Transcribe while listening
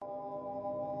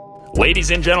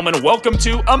Ladies and gentlemen, welcome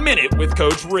to A Minute with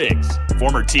Coach Riggs.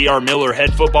 Former T.R. Miller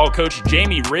head football coach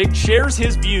Jamie Riggs shares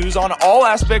his views on all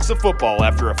aspects of football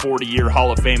after a 40-year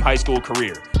Hall of Fame high school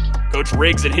career. Coach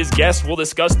Riggs and his guests will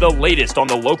discuss the latest on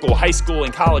the local high school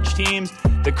and college teams,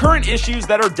 the current issues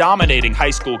that are dominating high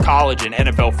school, college, and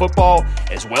NFL football,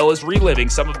 as well as reliving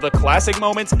some of the classic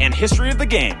moments and history of the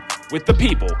game with the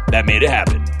people that made it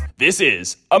happen. This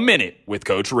is A Minute with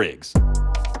Coach Riggs.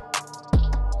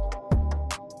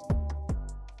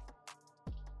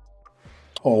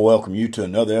 I want to welcome you to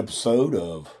another episode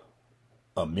of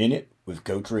A Minute with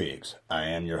Coach Riggs. I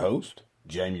am your host,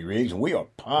 Jamie Riggs, and we are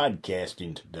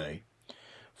podcasting today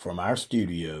from our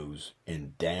studios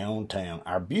in downtown,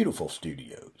 our beautiful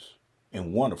studios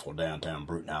in wonderful downtown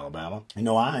Brewton, Alabama. You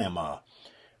know, I am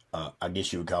I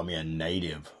guess you would call me a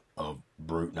native of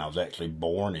Brewton. I was actually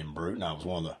born in Brewton. I was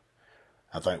one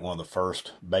of the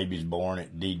first babies born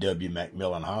at D.W.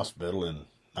 McMillan Hospital in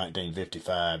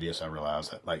 1955. Yes, I realize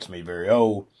that makes me very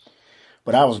old,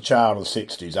 but I was a child of the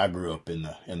 60s. I grew up in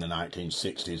the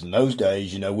 1960s. In those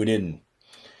days, you know, in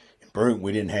Brewton,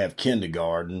 we didn't have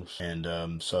kindergartens,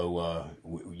 and so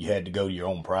you had to go to your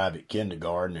own private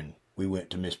kindergarten, and we went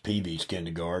to Miss Peavy's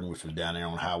kindergarten, which was down there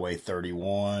on Highway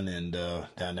 31, and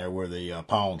down there where the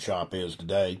pawn shop is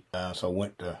today. So I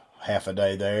went to half a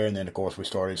day there, and then, of course, we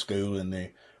started school in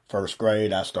the first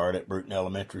grade. I started at Brewton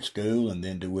Elementary School, and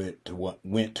then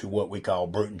went to what we call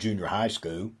Brewton Junior High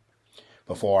School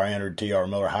before I entered T.R.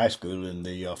 Miller High School in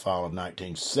the fall of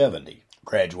 1970.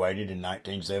 Graduated in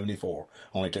 1974.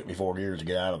 Only took me 4 years to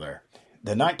get out of there.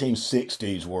 The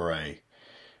 1960s were a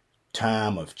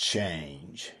time of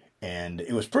change, and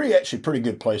it was actually pretty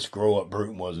good place to grow up.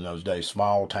 Brewton was in those days,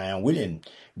 small town. We didn't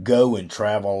go and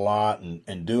travel a lot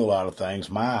and do a lot of things.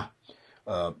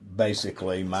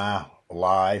 Basically my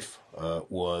life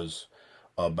was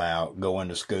about going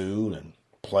to school and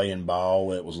playing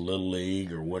ball. It was Little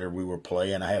League or whatever we were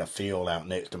playing. I had a field out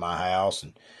next to my house,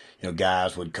 and you know,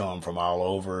 guys would come from all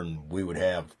over, and we would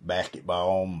have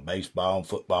basketball and baseball and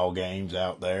football games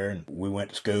out there. And we went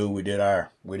to school. We did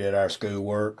our school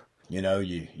work. You know,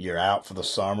 you're out for the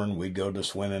summer, and we'd go to the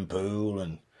swimming pool,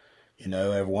 and you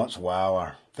know, every once in a while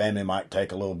our family might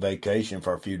take a little vacation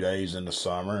for a few days in the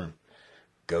summer and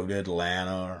go to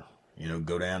Atlanta, or you know,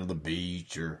 go down to the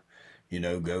beach, or, you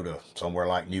know, go to somewhere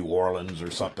like New Orleans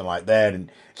or something like that.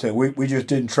 And so we just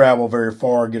didn't travel very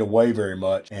far, get away very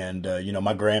much. And, you know,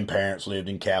 my grandparents lived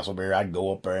in Castleberry. I'd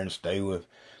go up there and stay with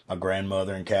my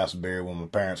grandmother in Castleberry when my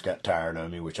parents got tired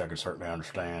of me, which I could certainly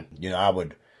understand. You know, I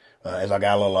would, as I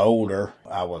got a little older,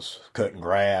 I was cutting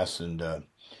grass, and, you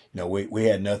know, we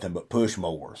had nothing but push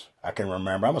mowers. I can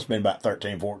remember, I must have been about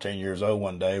 13, 14 years old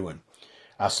one day when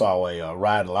I saw a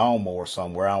riding lawnmower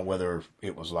somewhere. I don't know whether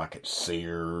it was like at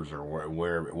Sears or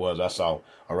wherever it was. I saw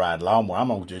a riding lawnmower. I'm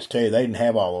going to just tell you, they didn't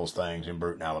have all those things in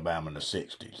Brewton, Alabama in the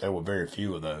 60s. There were very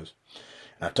few of those.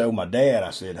 And I told my dad, I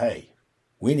said, hey,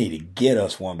 we need to get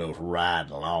us one of those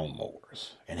riding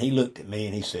lawnmowers. And he looked at me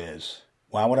and he says,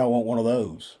 why would I want one of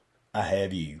those? I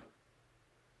have you.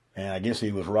 And I guess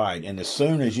he was right. And as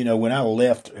soon as, you know, when I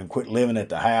left and quit living at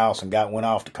the house and went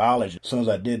off to college, as soon as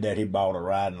I did that, he bought a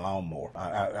riding lawnmower.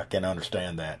 I can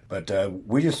understand that. But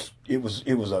it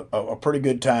was a pretty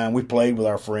good time. We played with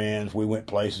our friends. We went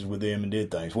places with them and did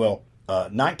things. Well,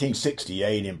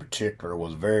 1968 in particular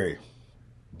was a very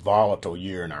volatile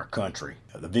year in our country.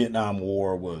 The Vietnam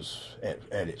War was at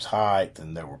its height,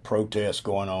 and there were protests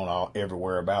going on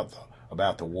everywhere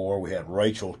about the war. We had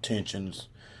racial tensions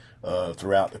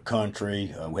throughout the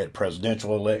country. We had a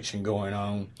presidential election going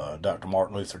on. Dr.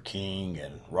 Martin Luther King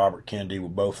and Robert Kennedy were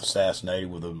both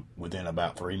assassinated within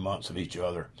about 3 months of each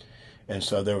other. And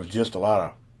so there was just a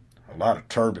lot of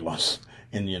turbulence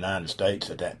in the United States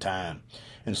at that time.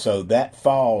 And so that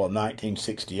fall of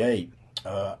 1968,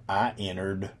 I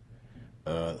entered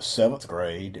 7th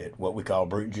grade at what we call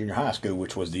Brewton Junior High School,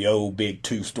 which was the old big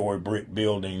 2-story brick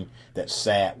building that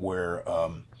sat where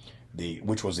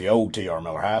which was the old T.R.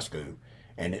 Miller High School,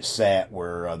 and it sat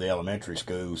where the elementary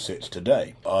school sits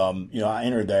today. You know, I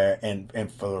entered there, and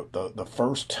for the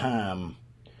first time,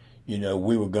 you know,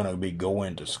 we were going to be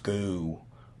going to school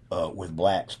with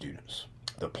black students.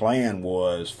 The plan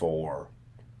was for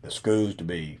the schools to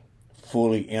be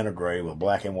fully integrated with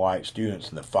black and white students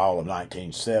in the fall of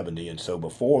 1970, and so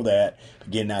before that,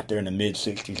 getting out there in the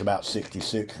mid-60s, about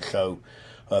 66 or so,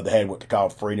 they had what they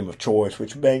called freedom of choice,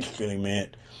 which basically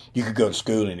meant you could go to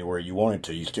school anywhere you wanted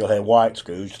to. You still had white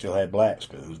schools, you still had black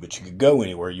schools, but you could go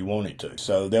anywhere you wanted to.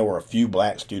 So there were a few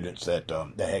black students that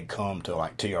had come to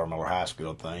like T.R. Miller High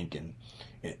School, I think,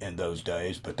 in those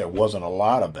days, but there wasn't a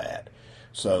lot of that.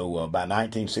 So by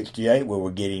 1968, we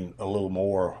were getting a little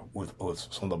more with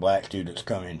some of the black students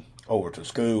coming over to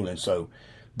school, and so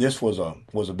this was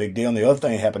a big deal. And the other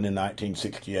thing that happened in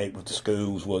 1968 with the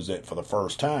schools was that for the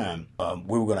first time,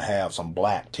 we were going to have some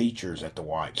black teachers at the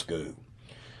white school.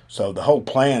 So the whole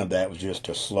plan of that was just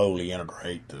to slowly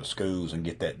integrate the schools and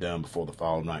get that done before the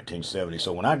fall of 1970.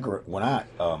 So when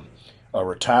I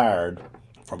retired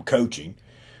from coaching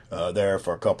there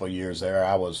for a couple of years there,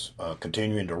 I was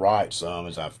continuing to write some,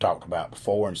 as I've talked about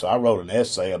before, and so I wrote an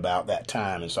essay about that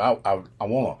time. And so I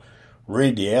want to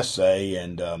read the essay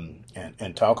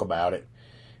and talk about it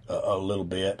a little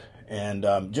bit, and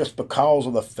just because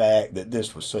of the fact that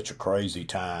this was such a crazy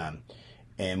time,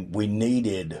 and we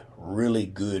needed really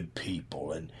good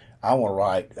people. And I want to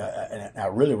write, and I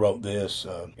really wrote this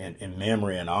in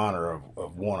memory and honor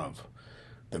of one of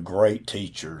the great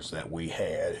teachers that we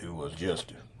had, who was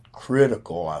just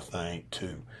critical, I think,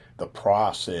 to the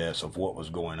process of what was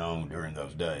going on during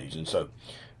those days. And so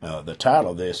the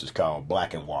title of this is called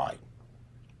Black and White.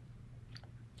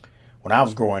 When I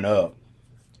was growing up,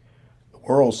 the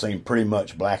world seemed pretty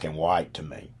much black and white to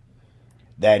me.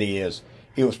 That is,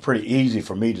 it was pretty easy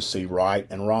for me to see right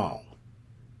and wrong.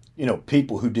 You know,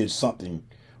 people who did something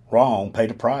wrong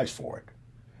paid a price for it,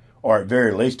 or at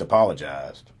very least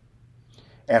apologized.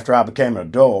 After I became an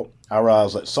adult, I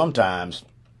realized that sometimes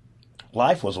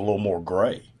life was a little more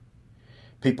gray.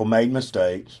 People made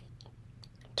mistakes.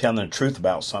 Telling the truth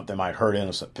about something might hurt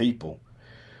innocent people,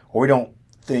 or we don't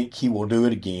think he will do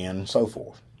it again, and so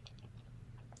forth.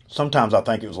 Sometimes I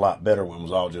think it was a lot better when it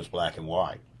was all just black and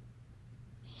white.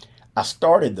 I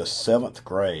started the 7th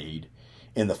grade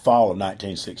in the fall of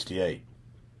 1968.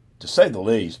 To say the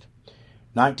least,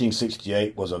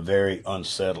 1968 was a very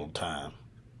unsettled time.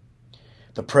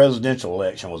 The presidential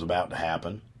election was about to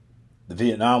happen, the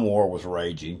Vietnam War was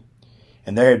raging,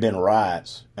 and there had been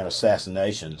riots and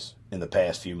assassinations in the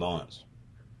past few months.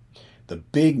 The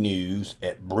big news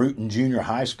at Brewton Junior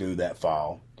High School that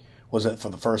fall was that for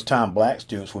the first time black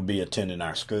students would be attending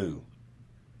our school.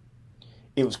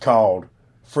 It was called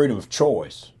freedom of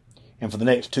choice, and for the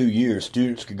next 2 years,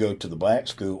 students could go to the black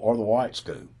school or the white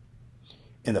school.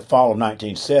 In the fall of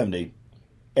 1970,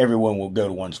 everyone would go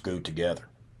to one school together.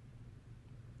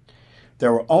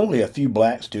 There were only a few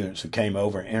black students who came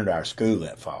over and entered our school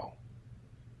that fall.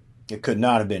 It could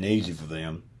not have been easy for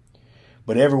them,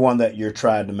 but everyone that year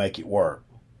tried to make it work.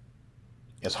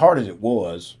 As hard as it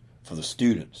was for the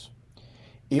students,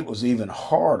 it was even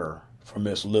harder for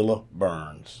Miss Lilla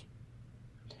Burns.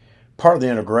 Part of the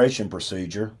integration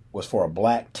procedure was for a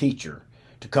black teacher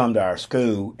to come to our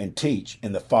school and teach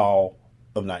in the fall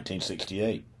of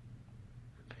 1968.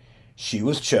 She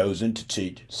was chosen to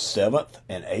teach 7th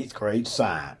and 8th grade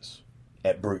science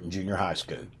at Brewton Junior High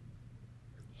School.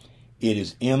 It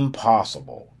is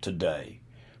impossible today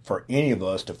for any of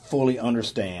us to fully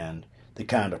understand the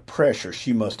kind of pressure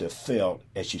she must have felt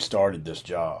as she started this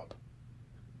job.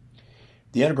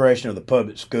 The integration of the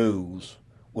public schools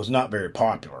was not very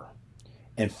popular,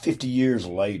 and 50 years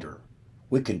later,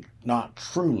 we can not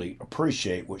truly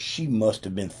appreciate what she must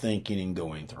have been thinking and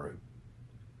going through.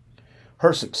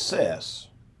 Her success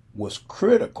was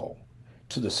critical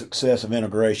to the success of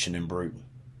integration in Brewton.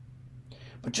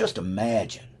 But just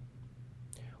imagine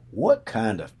what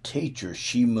kind of teacher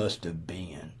she must have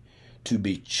been to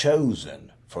be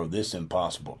chosen for this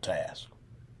impossible task.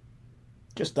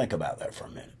 Just think about that for a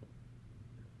minute.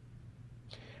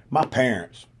 My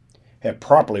parents had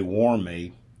properly warned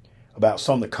me about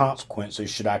some of the consequences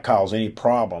should I cause any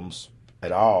problems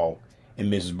at all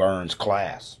in Mrs. Burns'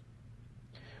 class.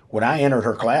 When I entered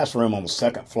her classroom on the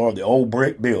 2nd floor of the old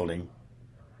brick building,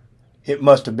 it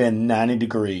must have been 90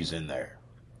 degrees in there.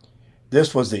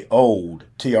 This was the old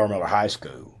T.R. Miller High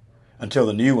School until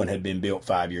the new one had been built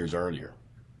 5 years earlier.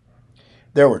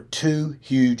 There were 2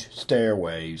 huge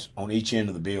stairways on each end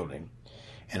of the building,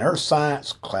 and her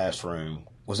science classroom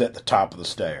was at the top of the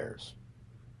stairs.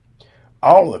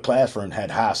 All of the classrooms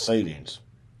had high ceilings,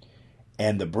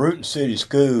 and the Brewton City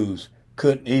schools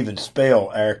couldn't even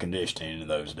spell air conditioning in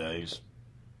those days.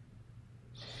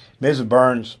 Mrs.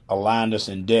 Burns aligned us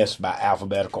in desks by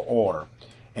alphabetical order,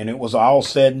 and it was all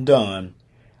said and done,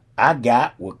 I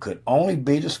got what could only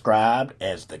be described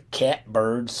as the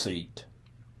catbird seat.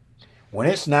 When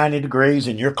it's 90 degrees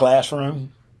in your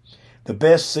classroom, the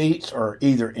best seats are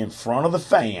either in front of the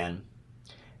fan,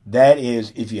 that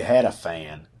is, if you had a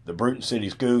fan. The Brewton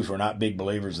City schools were not big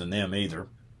believers in them either,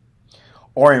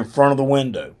 or in front of the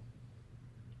window.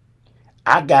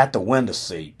 I got the window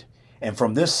seat, and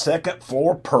from this 2nd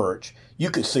floor perch, you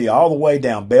could see all the way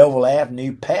down Belleville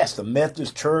Avenue past the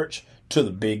Methodist Church to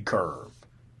the big curve.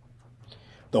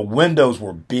 The windows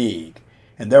were big,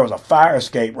 and there was a fire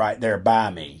escape right there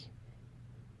by me.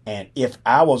 And if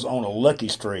I was on a lucky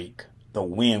streak, the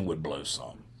wind would blow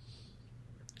some.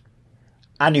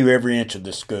 I knew every inch of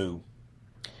this school.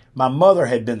 My mother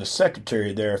had been the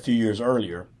secretary there a few years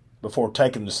earlier before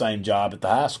taking the same job at the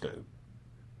high school.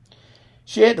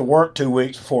 She had to work 2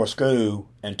 weeks before school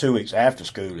and 2 weeks after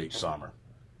school each summer.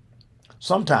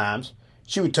 Sometimes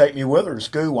she would take me with her to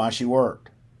school while she worked.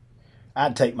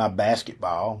 I'd take my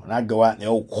basketball and I'd go out in the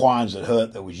old Quonset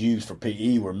hut that was used for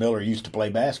PE where Miller used to play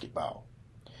basketball.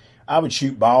 I would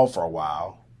shoot ball for a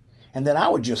while, and then I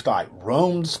would just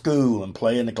roam the school and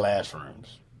play in the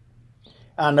classrooms.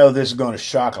 I know this is going to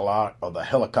shock a lot of the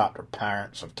helicopter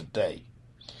parents of today,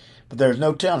 but there's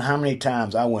no telling how many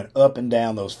times I went up and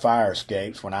down those fire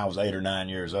escapes when I was 8 or 9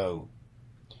 years old.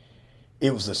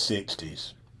 It was the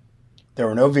 60s. There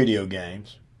were no video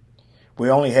games. We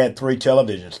only had 3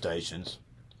 television stations,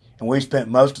 and we spent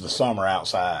most of the summer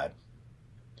outside.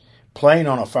 Playing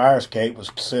on a fire escape was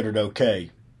considered okay,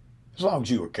 as long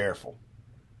as you were careful.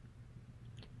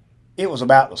 It was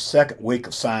about the second week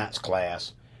of science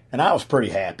class, and I was pretty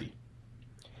happy.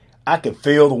 I could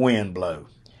feel the wind blow,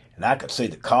 and I could see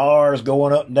the cars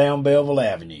going up and down Belleville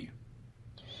Avenue.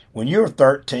 When you're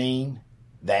 13,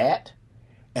 that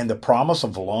and the promise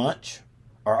of lunch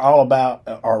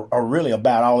are really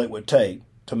about all it would take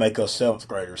to make us 7th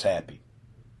graders happy.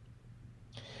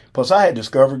 Plus, I had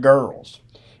discovered girls,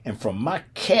 and from my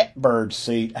catbird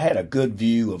seat, I had a good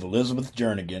view of Elizabeth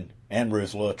Jernigan and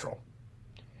Ruth Luttrell.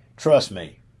 Trust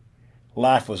me,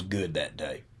 life was good that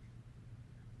day.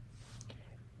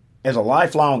 As a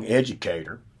lifelong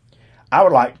educator, I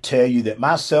would like to tell you that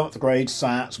my 7th grade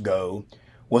science goal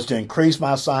was to increase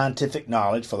my scientific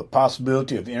knowledge for the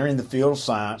possibility of entering the field of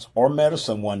science or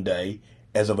medicine one day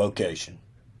as a vocation.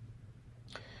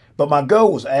 But my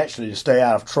goal was actually to stay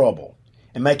out of trouble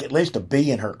and make at least a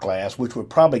B in her class, which would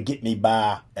probably get me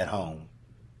by at home.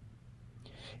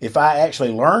 If I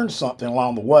actually learned something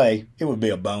along the way, it would be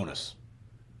a bonus.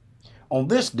 On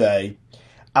this day,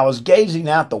 I was gazing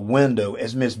out the window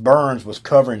as Miss Burns was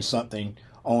covering something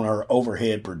on her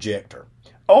overhead projector.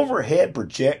 Overhead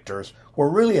projectors were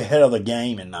really ahead of the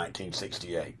game in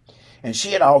 1968, and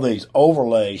she had all these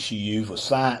overlays she used with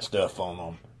science stuff on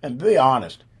them, and to be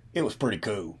honest, it was pretty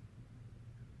cool.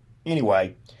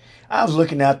 Anyway, I was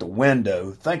looking out the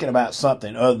window, thinking about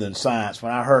something other than science,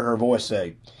 when I heard her voice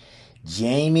say,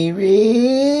 "Jamie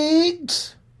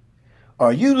Riggs,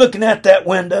 are you looking out that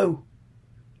window?"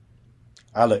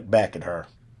 I looked back at her.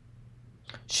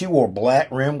 She wore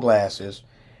black-rimmed glasses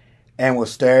and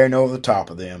was staring over the top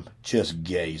of them, just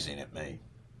gazing at me.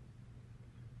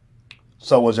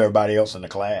 So was everybody else in the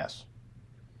class.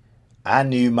 I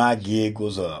knew my gig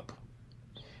was up.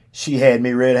 She had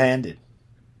me red-handed.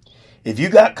 If you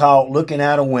got caught looking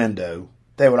out a window,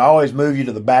 they would always move you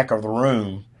to the back of the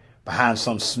room behind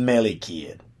some smelly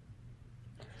kid.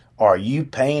 Are you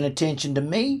paying attention to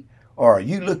me, or are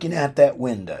you looking out that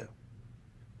window?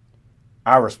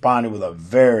 I responded with a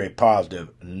very positive,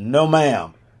 "No,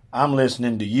 ma'am, I'm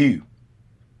listening to you."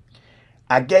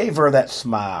 I gave her that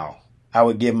smile I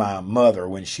would give my mother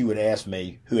when she would ask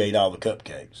me who ate all the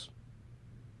cupcakes.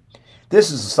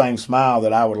 This is the same smile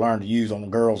that I would learn to use on the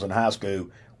girls in high school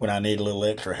when I need a little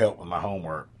extra help with my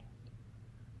homework.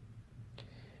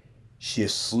 She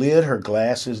slid her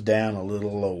glasses down a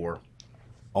little lower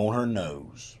on her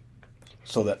nose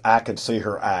so that I could see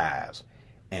her eyes,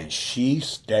 and she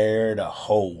stared a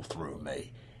hole through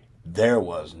me. There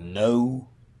was no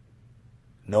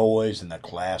noise in the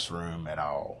classroom at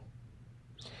all.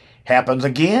 "Happens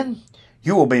again,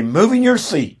 you will be moving your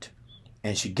seat."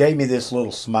 And she gave me this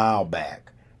little smile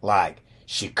back, like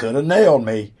she could have nailed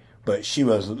me, but she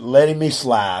was letting me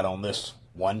slide on this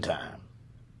one time.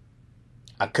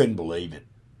 I couldn't believe it.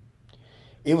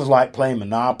 It was like playing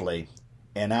Monopoly,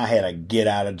 and I had a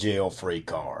get-out-of-jail-free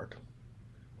card.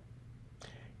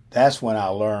 That's when I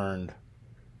learned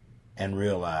and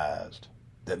realized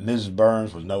that Mrs.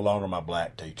 Burns was no longer my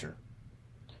black teacher.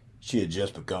 She had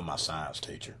just become my science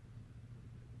teacher.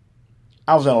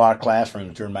 I was in a lot of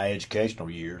classrooms during my educational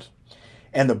years,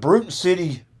 and the Brewton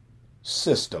City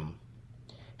system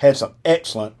had some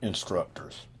excellent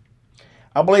instructors.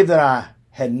 I believe that I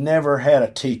had never had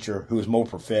a teacher who was more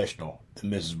professional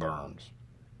than Mrs. Burns.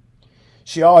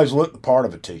 She always looked the part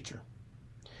of a teacher.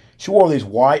 She wore these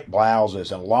white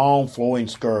blouses and long flowing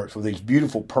skirts with these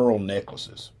beautiful pearl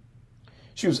necklaces.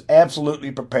 She was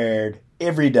absolutely prepared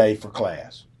every day for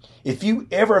class. If you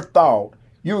ever thought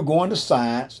you were going to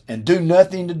science and do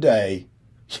nothing today,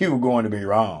 you were going to be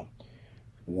wrong.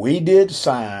 We did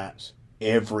science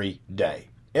every day.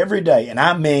 Every day, and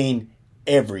I mean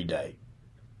every day.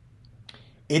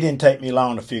 It didn't take me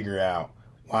long to figure out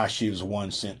why she was the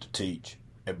one sent to teach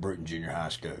at Brewton Junior High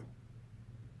School.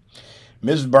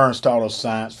 Mrs. Burns taught us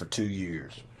science for 2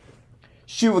 years.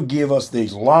 She would give us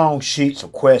these long sheets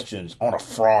of questions on a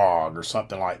frog or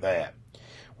something like that.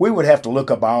 We would have to look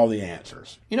up all the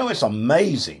answers. It's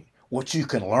amazing what you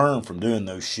can learn from doing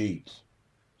those sheets.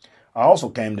 I also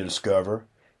came to discover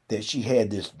that she had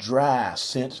this dry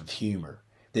sense of humor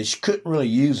that she couldn't really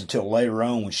use until later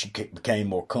on when she became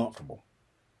more comfortable.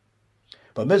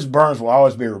 But Ms. Burns will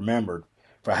always be remembered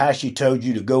for how she told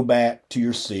you to go back to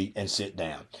your seat and sit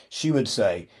down. She would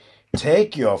say,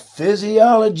 "Take your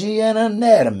physiology and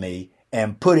anatomy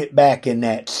and put it back in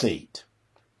that seat."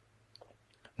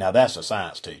 Now that's a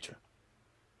science teacher.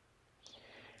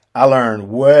 I learned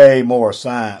way more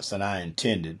science than I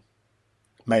intended,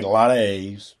 made a lot of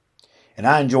A's, and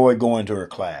I enjoyed going to her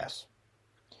class.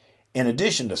 In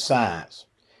addition to science,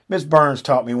 Ms. Burns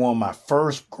taught me one of my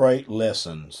first great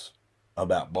lessons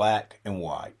about black and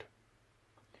white.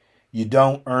 You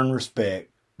don't earn respect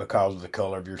because of the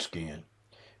color of your skin.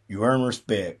 You earn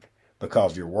respect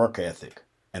because of your work ethic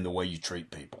and the way you treat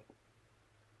people.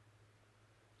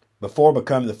 Before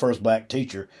becoming the first black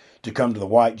teacher to come to the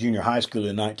white junior high school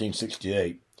in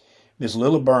 1968, Miss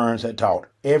Lilla Burns had taught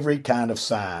every kind of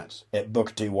science at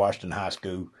Booker T. Washington High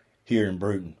School here in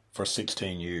Brewton for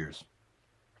 16 years.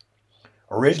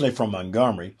 Originally from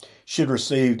Montgomery, she had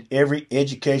received every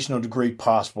educational degree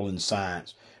possible in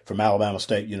science from Alabama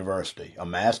State University, a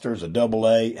master's, a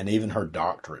AA, and even her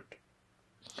doctorate.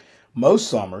 Most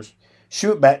summers, she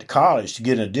went back to college to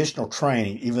get an additional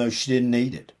training even though she didn't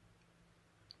need it.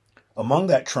 Among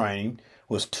that training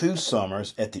was 2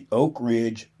 summers at the Oak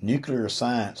Ridge Nuclear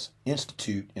Science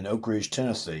Institute in Oak Ridge,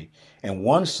 Tennessee, and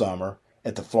 1 summer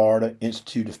at the Florida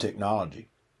Institute of Technology.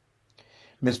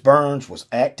 Miss Burns was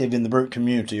active in the Brewton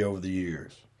community over the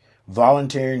years,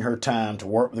 volunteering her time to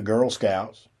work with the Girl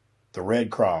Scouts, the Red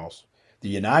Cross, the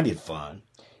United Fund,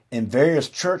 and various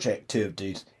church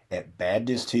activities at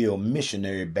Baptist Hill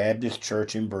Missionary Baptist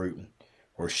Church in Brewton,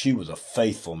 where she was a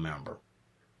faithful member.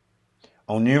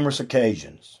 On numerous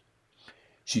occasions,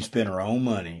 she spent her own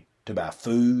money to buy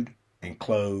food and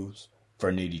clothes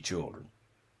for needy children.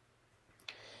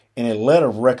 In a letter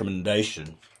of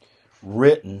recommendation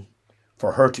written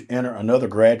for her to enter another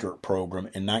graduate program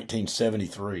in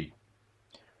 1973,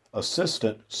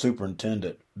 Assistant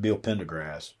Superintendent Bill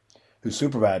Pendergrass, who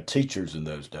supervised teachers in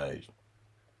those days,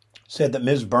 said that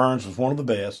Ms. Burns was one of the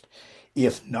best,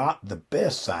 if not the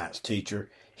best science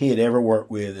teacher he had ever worked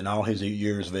with in all his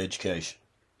years of education.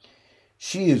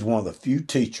 She is one of the few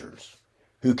teachers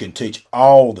who can teach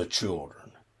all the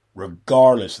children,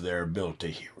 regardless of their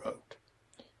ability, he wrote.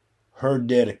 Her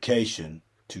dedication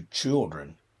to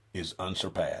children is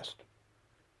unsurpassed.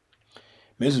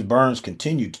 Mrs. Burns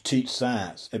continued to teach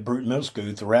science at Brewton Middle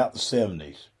School throughout the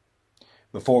 70s,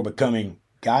 before becoming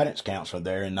guidance counselor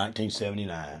there in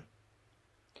 1979.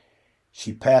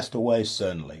 She passed away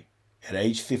suddenly at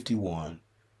age 51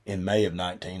 in May of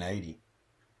 1980.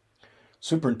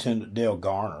 Superintendent Dale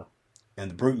Garner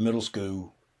and the Brewton Middle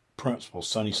School principal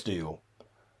Sonny Steele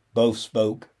both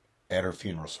spoke at her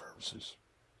funeral services.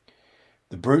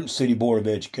 The Brewton City Board of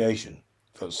Education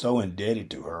felt so indebted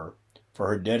to her for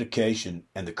her dedication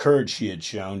and the courage she had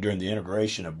shown during the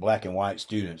integration of black and white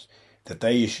students that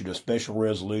they issued a special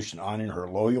resolution honoring her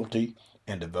loyalty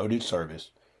and devoted service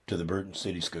to the Brewton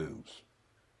City Schools.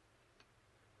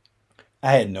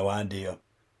 I had no idea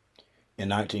in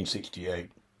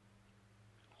 1968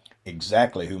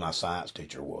 exactly who my science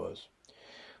teacher was,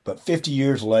 but 50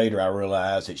 years later I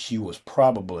realized that she was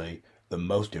probably the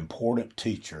most important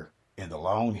teacher in the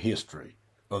long history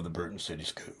of the Brewton City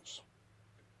Schools.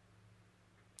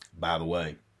 By the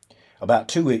way, about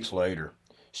 2 weeks later,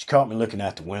 she caught me looking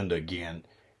out the window again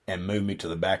and moved me to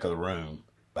the back of the room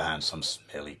behind some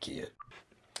smelly kid.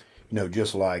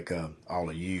 Just like all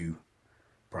of you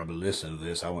probably listen to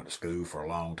this, I went to school for a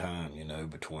long time,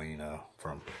 between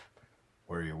from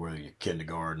where you're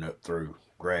kindergarten up through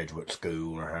graduate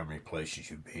school or how many places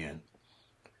you've been.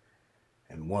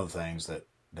 And one of the things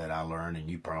that I learned, and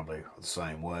you probably are the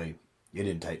same way, it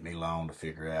didn't take me long to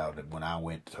figure out that when I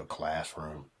went to a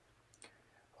classroom,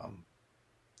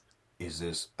 is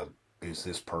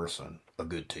this person a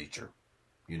good teacher?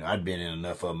 I'd been in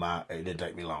enough of them, it didn't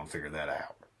take me long to figure that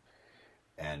out.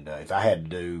 And if I had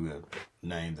to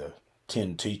name the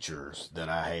 10 teachers that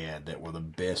I had that were the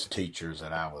best teachers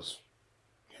that I was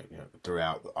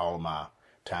throughout all of my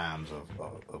times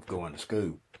of going to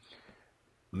school,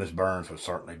 Miss Burns would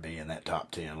certainly be in that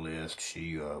top 10 list.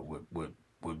 She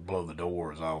would blow the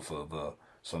doors off of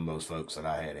some of those folks that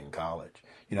I had in college.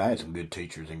 You know, I had some good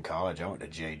teachers in college. I went to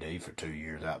JD for 2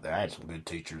 years out there. I had some good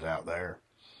teachers out there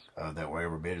that were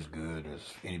every bit as good as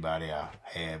anybody I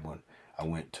had when I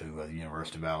went to the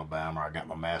University of Alabama, or I got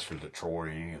my master's at Troy, or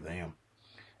any of them.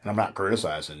 And I'm not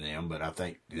criticizing them, but I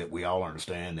think that we all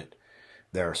understand that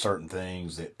there are certain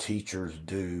things that teachers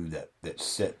do that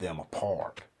set them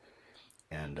apart.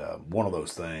 And one of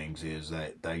those things is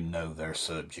that they know their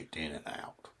subject in and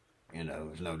out. You know,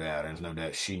 there's no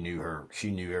doubt. She knew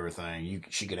everything.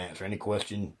 She could answer any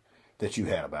question that you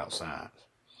had about science.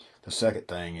 The second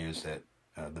thing is that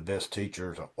the best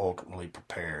teachers are ultimately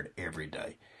prepared every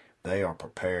day. They are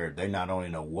prepared. They not only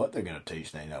know what they're going to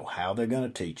teach, they know how they're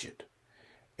going to teach it.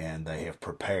 And they have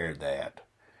prepared that.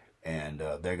 And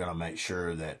they're going to make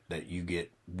sure that you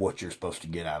get what you're supposed to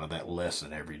get out of that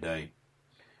lesson every day.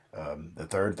 The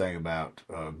third thing about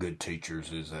good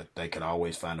teachers is that they can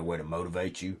always find a way to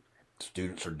motivate you.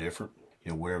 Students are different.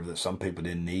 You know, some people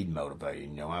didn't need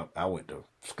motivating. You know, I went to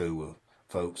school with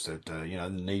folks that,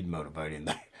 didn't need motivating.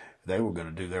 They were going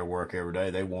to do their work every day.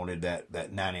 They wanted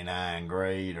that 99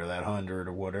 grade or that 100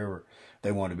 or whatever.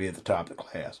 They wanted to be at the top of the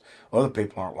class. Other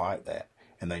people aren't like that,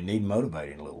 and they need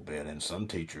motivating a little bit, and some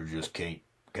teachers just can't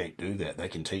do that. They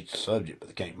can teach the subject, but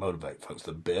they can't motivate folks.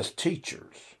 The best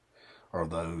teachers are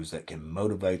those that can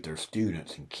motivate their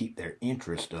students and keep their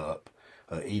interest up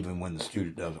even when the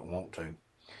student doesn't want to.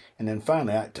 And then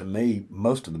finally, to me,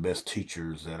 most of the best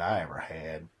teachers that I ever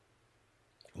had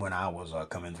when I was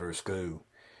coming through school,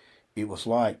 it was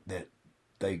like that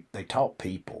they taught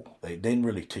people. They didn't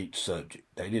really teach subject.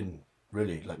 They didn't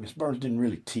really, like Miss Burns didn't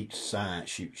really teach science.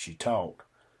 She taught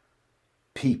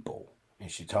people,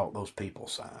 and she taught those people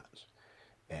science.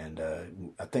 And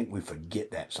I think we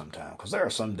forget that sometimes, because there are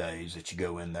some days that you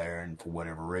go in there and for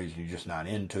whatever reason you're just not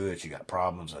into it. You got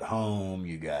problems at home.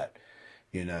 You got,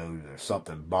 there's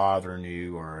something bothering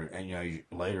you, or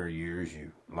later years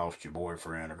you lost your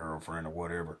boyfriend or girlfriend or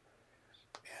whatever.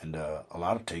 And a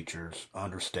lot of teachers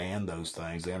understand those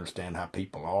things. They understand how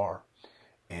people are.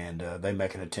 And they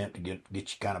make an attempt to get you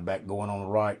kind of back going on the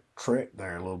right track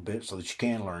there a little bit, so that you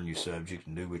can learn your subject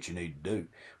and do what you need to do.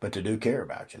 But they do care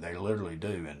about you. They literally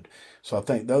do. And so I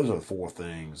think those are the four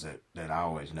things that I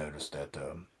always noticed that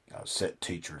set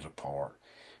teachers apart.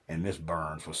 And Miss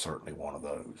Burns was certainly one of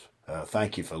those.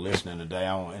 Thank you for listening today.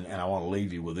 I want to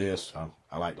leave you with this.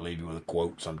 I like to leave you with a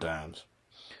quote sometimes.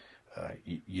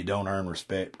 You don't earn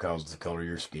respect because of the color of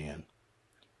your skin.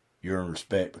 You earn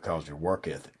respect because of your work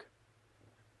ethic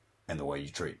and the way you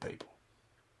treat people.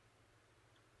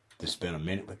 This has been A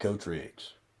Minute with Coach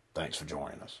Riggs. Thanks for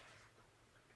joining us.